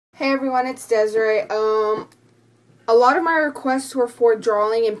Hey everyone, it's Desiree. A lot of my requests were for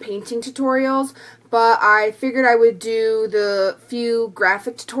drawing and painting tutorials, but I figured I would do the few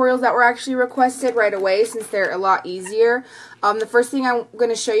graphic tutorials that were actually requested right away since they're a lot easier. The first thing I'm going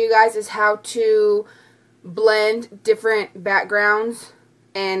to show you guys is how to blend different backgrounds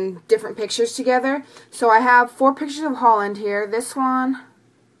and different pictures together. So I have 4 pictures of Holland here. This one,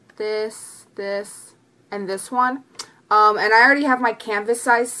 this, and this one. And I already have my canvas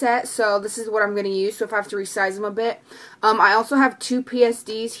size set, so this is what I'm going to use, so if I have to resize them a bit. I also have 2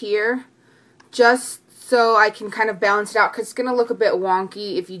 PSDs here, just so I can kind of balance it out, because it's going to look a bit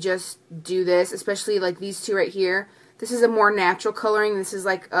wonky if you just do this, especially like these 2 right here. This is a more natural coloring, this is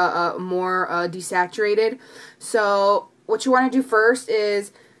like a more desaturated. So what you want to do first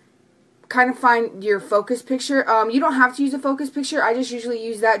is kind of find your focus picture. You don't have to use a focus picture, I just usually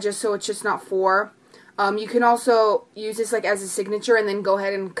use that just so it's just not 4. You can also use this like as a signature and then go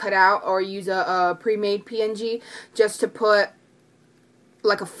ahead and cut out or use a pre-made PNG just to put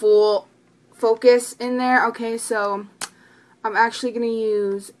like a full focus in there. Okay, so I'm actually going to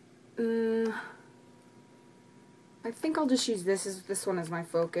use, I think I'll just use this one as my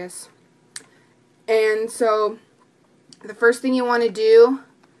focus. And so the first thing you want to do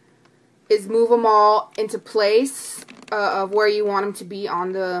is move them all into place of where you want them to be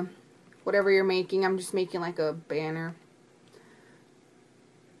on the whatever you're making. I'm just making like a banner.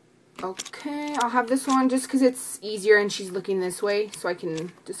 Okay, I'll have this one just because it's easier and she's looking this way, so I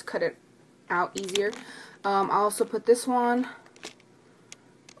can just cut it out easier. I'll also put this one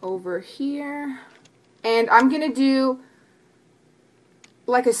over here. And I'm going to do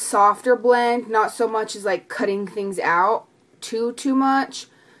like a softer blend, not so much as like cutting things out too much.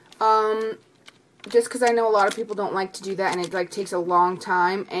 Just because I know a lot of people don't like to do that and it like takes a long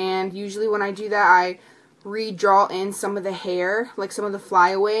time, and usually when I do that I redraw in some of the hair, like some of the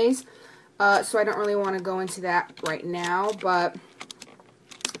flyaways, so I don't really want to go into that right now, but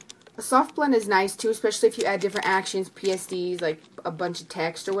a soft blend is nice too, especially if you add different actions, PSDs, like a bunch of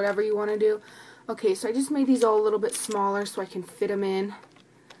text or whatever you want to do. Okay, so I just made these all a little bit smaller so I can fit them in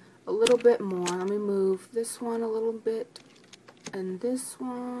a little bit more. Let me move this one a little bit and this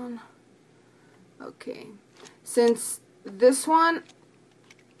one. Okay, since this one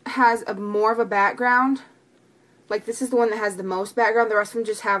has more of a background, like this is the one that has the most background, the rest of them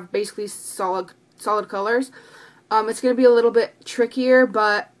just have basically solid colors. It's going to be a little bit trickier,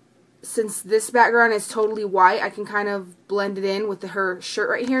 but since this background is totally white, I can kind of blend it in with her shirt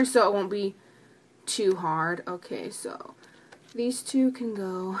right here, so it won't be too hard. Okay, so these 2 can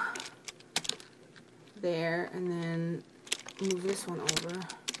go there, and then move this one over.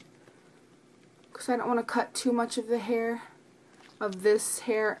 So I don't want to cut too much of the hair, of this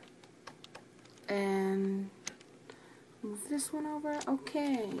hair, and move this one over.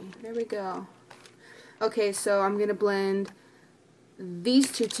 Okay, there we go. Okay, so I'm going to blend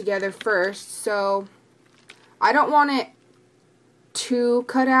these 2 together first. So I don't want it too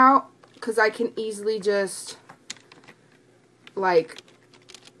cut out because I can easily just like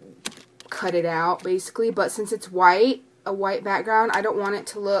cut it out basically, but since it's white, a white background, I don't want it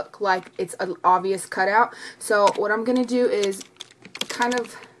to look like it's an obvious cutout. So what I'm gonna do is kind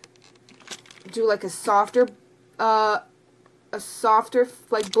of do like a softer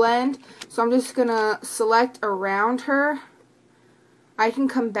like blend. So I'm just gonna select around her. I can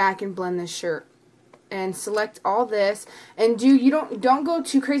come back and blend this shirt and select all this, and you don't go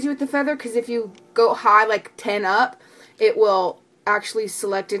too crazy with the feather, because if you go high like 10 up, it will actually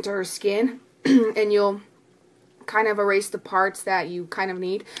select into her skin and you'll kind of erase the parts that you kind of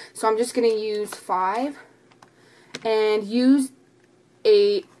need. So I'm just going to use 5 and use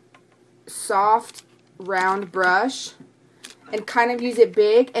a soft round brush and kind of use it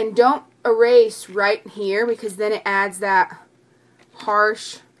big, and don't erase right here because then it adds that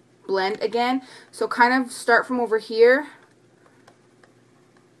harsh blend again. So kind of start from over here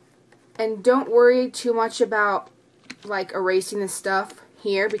and don't worry too much about like erasing the stuff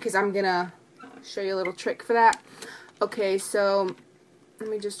here, because I'm gonna show you a little trick for that. Okay, so let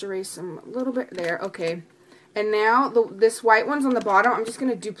me just erase them a little bit there. Okay, and now this white one's on the bottom. I'm just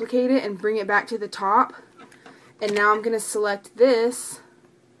going to duplicate it and bring it back to the top. And now I'm going to select this,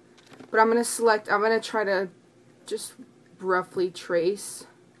 but I'm going to try to just roughly trace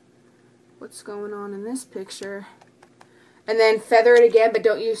what's going on in this picture. And then feather it again, but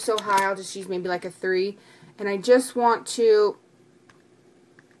don't use so high. I'll just use maybe like a 3. And I just want to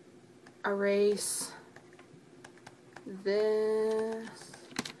erase this,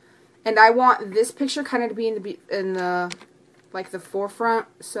 and I want this picture kind of to be in the like the forefront,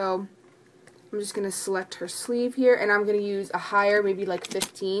 so I'm just going to select her sleeve here, and I'm going to use a higher, maybe like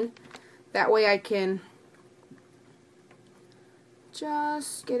 15. That way I can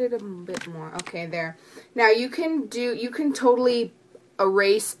just get it a bit more. Okay, there. Now you can totally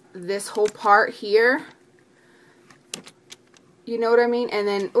erase this whole part here. You know what I mean? And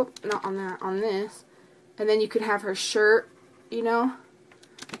then, oh, not on that, on this. And then you could have her shirt, you know.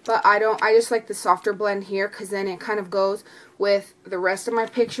 But I just like the softer blend here because then it kind of goes with the rest of my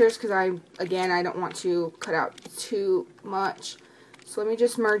pictures because I don't want to cut out too much. So let me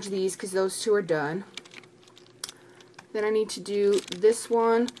just merge these because those two are done. Then I need to do this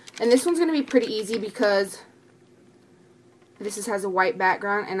one. And this one's going to be pretty easy because this has a white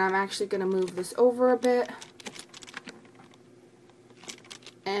background, and I'm actually going to move this over a bit.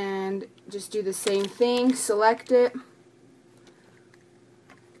 And just do the same thing, select it.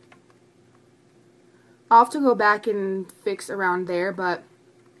 I'll have to go back and fix around there,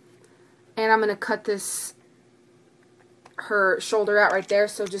 and I'm going to cut her shoulder out right there,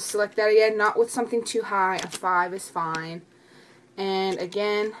 so just select that again, not with something too high, a 5 is fine. And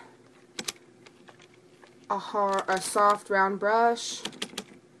again, a soft round brush.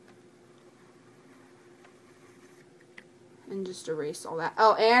 And just erase all that.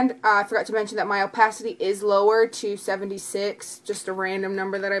 Oh, and I forgot to mention that my opacity is lower to 76, just a random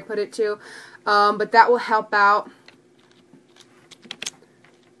number that I put it to. But that will help out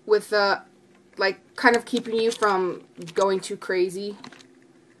with like kind of keeping you from going too crazy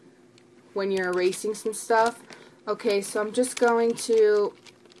when you're erasing some stuff. Okay, so I'm just going to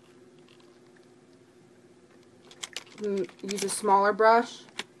use a smaller brush,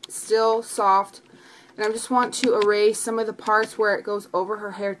 still soft. And I just want to erase some of the parts where it goes over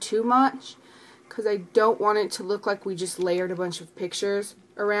her hair too much because I don't want it to look like we just layered a bunch of pictures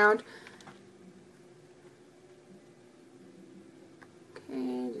around.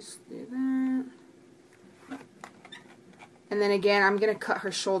 Okay, just do that. And then again, I'm going to cut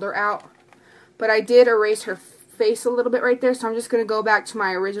her shoulder out. But I did erase her face a little bit right there, so I'm just going to go back to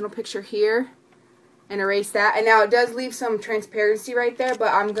my original picture here and erase that. And now it does leave some transparency right there,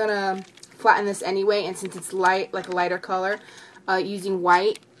 but I'm going to flatten this anyway, and since it's light, like a lighter color, using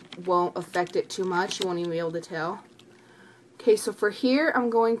white won't affect it too much. You won't even be able to tell. Okay, so for here, I'm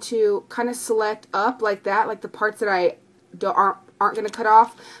going to kind of select up like that, like the parts that I aren't going to cut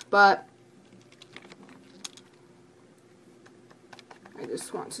off, but I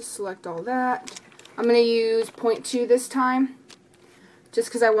just want to select all that. I'm going to use 0.2 this time, just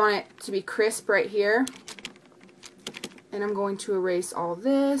because I want it to be crisp right here. And I'm going to erase all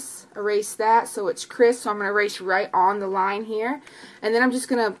this, erase that so it's crisp. So I'm going to erase right on the line here. And then I'm just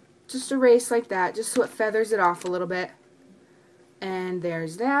going to erase like that, just so it feathers it off a little bit. And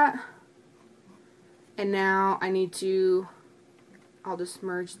there's that. And now I need to, I'll just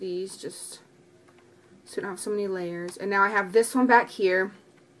merge these just so I don't have so many layers. And now I have this one back here.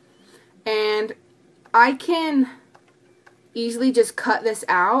 And I can easily just cut this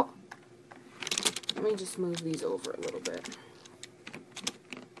out. Let me just move these over a little bit.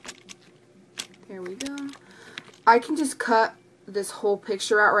 There we go. I can just cut this whole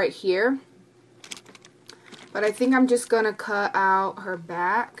picture out right here. But I think I'm just going to cut out her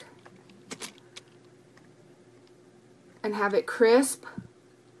back and have it crisp.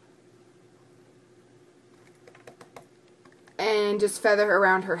 And just feather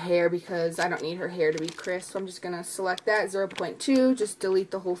around her hair because I don't need her hair to be crisp. So I'm just going to select that, 0.2, just delete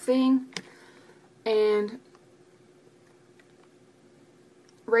the whole thing. And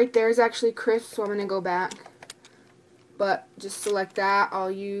right there is actually crisp, so I'm going to go back. But just select that.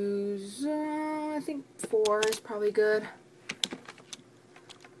 I'll use, I think 4 is probably good.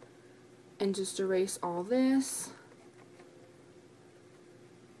 And just erase all this.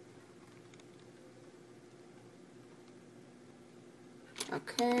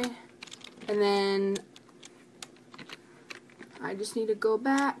 Okay. And then I just need to go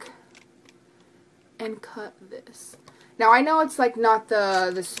back and cut this. Now I know it's like not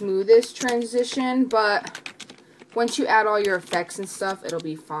the smoothest transition, but once you add all your effects and stuff, it'll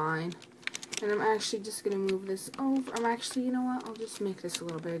be fine. And I'm actually just going to move this over. I'm actually, you know what, I'll just make this a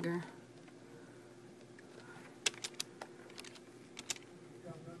little bigger.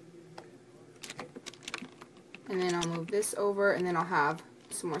 And then I'll move this over, and then I'll have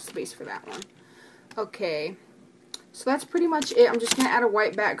some more space for that one. Okay. So that's pretty much it. I'm just going to add a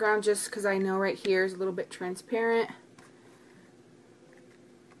white background just because I know right here is a little bit transparent.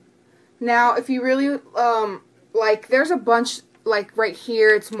 Now, if you really, like, there's a bunch, like, right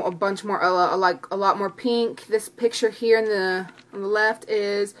here, it's a bunch more, like, a lot more pink. This picture here on the left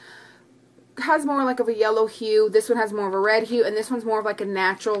is has more like of a yellow hue. This one has more of a red hue, and this one's more of like a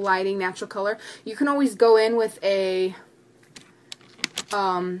natural lighting, natural color. You can always go in with a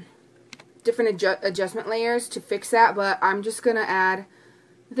different adjustment layers to fix that, but I'm just gonna add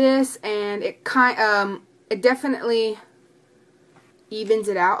this, and it definitely evens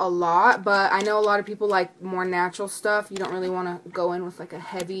it out a lot. But I know a lot of people like more natural stuff. You don't really want to go in with like a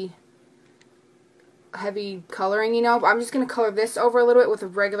heavy coloring, you know. But I'm just gonna color this over a little bit with a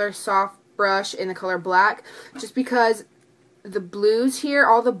regular soft brush in the color black, just because the blues here,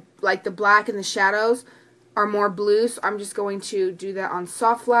 all the like the black and the shadows are more blue. So I'm just going to do that on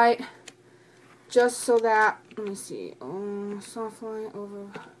soft light, just so that, let me see, soft light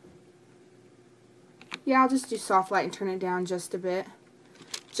over, yeah, I'll just do soft light and turn it down just a bit,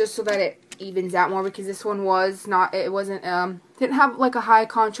 just so that it evens out more, because this one was not, it wasn't, didn't have like a high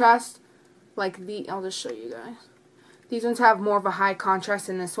contrast like I'll just show you guys. These ones have more of a high contrast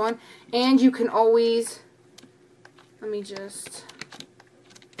than this one, and you can always, let me just,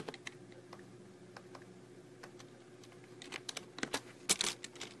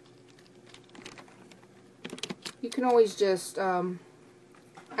 you can always just add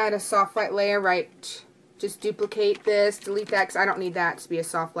a soft light layer, right? Just duplicate this, delete that, because I don't need that to be a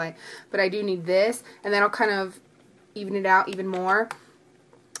soft light, but I do need this, and that'll kind of even it out even more.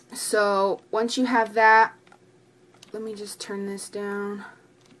 So once you have that, let me just turn this down.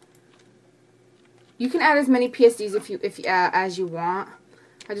 You can add as many PSDs as you want.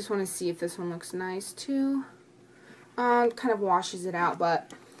 I just want to see if this one looks nice too. Kind of washes it out,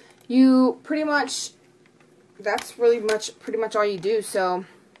 but you pretty much, that's really pretty much all you do. So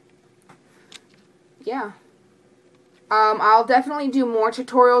yeah, I'll definitely do more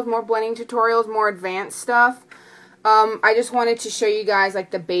tutorials, more blending tutorials, more advanced stuff. I just wanted to show you guys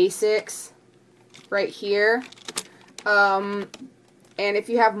like the basics right here. And if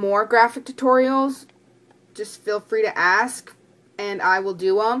you have more graphic tutorials, just feel free to ask, and I will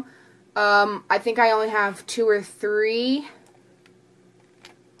do them. I think I only have 2 or 3.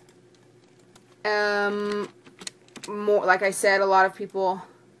 More, like I said, a lot of people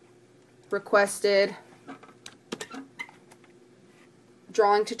requested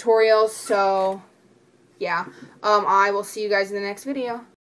drawing tutorials, so yeah. I will see you guys in the next video.